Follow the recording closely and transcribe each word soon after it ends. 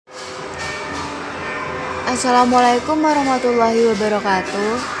Assalamualaikum warahmatullahi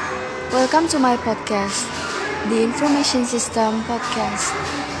wabarakatuh. Welcome to my podcast, the Information System Podcast.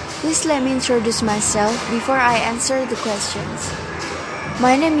 Please let me introduce myself before I answer the questions.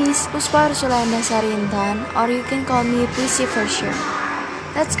 My name is Puspa Ursula Indah Sari Intan, or you can call me Puisi for short.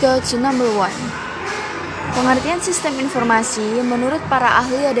 Let's go to number 1. Pengertian sistem informasi menurut para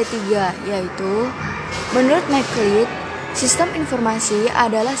ahli ada 3, yaitu menurut McLeod, sistem informasi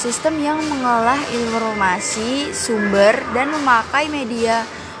adalah sistem yang mengolah informasi, sumber, dan memakai media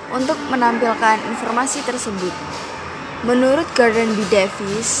untuk menampilkan informasi tersebut. Menurut Gordon B.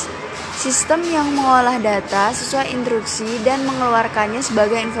 Davis, sistem yang mengolah data sesuai instruksi dan mengeluarkannya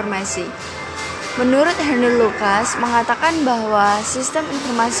sebagai informasi. Menurut Henry Lucas, mengatakan bahwa sistem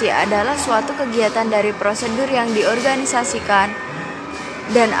informasi adalah suatu kegiatan dari prosedur yang diorganisasikan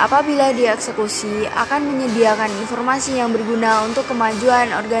dan apabila dieksekusi akan menyediakan informasi yang berguna untuk kemajuan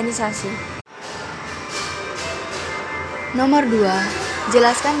organisasi. Nomor 2,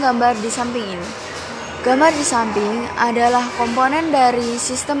 jelaskan gambar di samping ini. Gambar di samping adalah komponen dari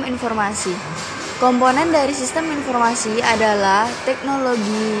sistem informasi. Komponen dari sistem informasi adalah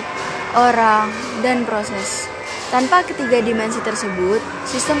teknologi, orang, dan proses. Tanpa ketiga dimensi tersebut,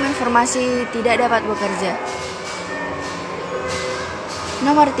 sistem informasi tidak dapat bekerja.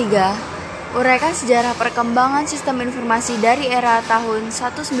 Nomor 3, uraikan sejarah perkembangan sistem informasi dari era tahun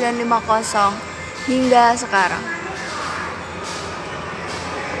 1950 hingga sekarang.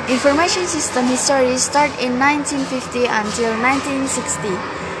 Information system history start in 1950 until 1960.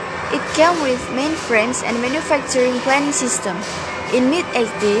 It came with mainframes and manufacturing planning system. In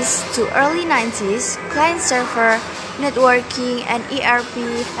mid-80s to early 90s, client-server, networking, and ERP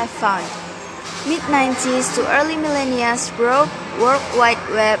have found. Mid-90s to early millennials broke World Wide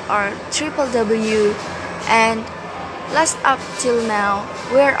Web or WWW, and last up till now,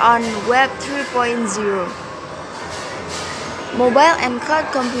 we're on Web 3.0. Mobile and cloud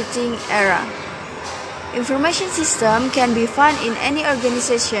computing era. Information system can be found in any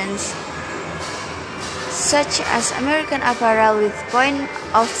organizations, such as American Apparel with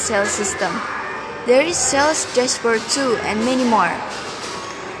point-of-sale system. There is sales dashboard too, and many more.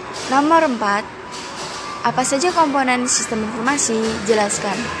 Nomor 4, apa saja komponen sistem informasi?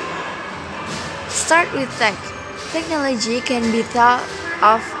 Jelaskan. Start with tech. Technology can be thought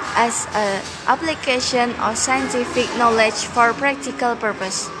of as an application of scientific knowledge for practical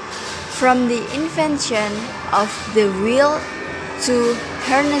purpose. From the invention of the wheel to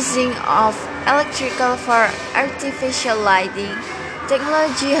harnessing of electrical for artificial lighting,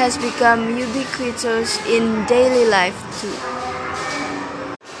 technology has become ubiquitous in daily life too,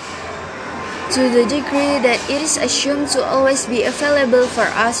 to the degree that it is assumed to always be available for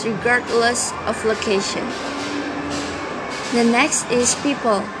us regardless of location. The next is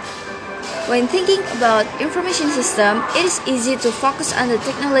people. When thinking about information system, it is easy to focus on the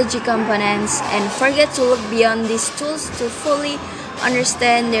technology components and forget to look beyond these tools to fully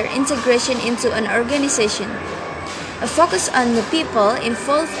understand their integration into an organization. A focus on the people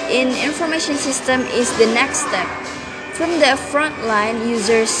involved in information system is the next step. From the frontline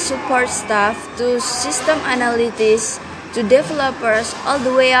users, support staff, to system analysts, to developers, all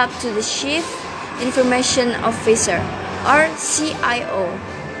the way up to the Chief Information Officer, or CIO.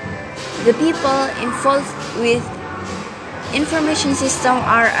 The people involved with information system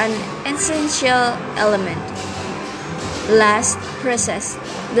are an essential element. Last, process.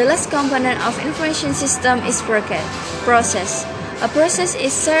 The last component of information system is process. A process is a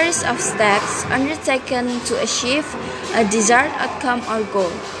series of steps undertaken to achieve a desired outcome or goal.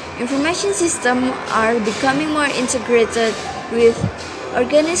 Information systems are becoming more integrated with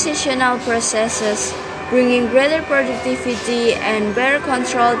organizational processes, bringing greater productivity and better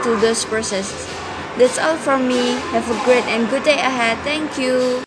control to those processes. That's all from me. Have a great and good day ahead. Thank you.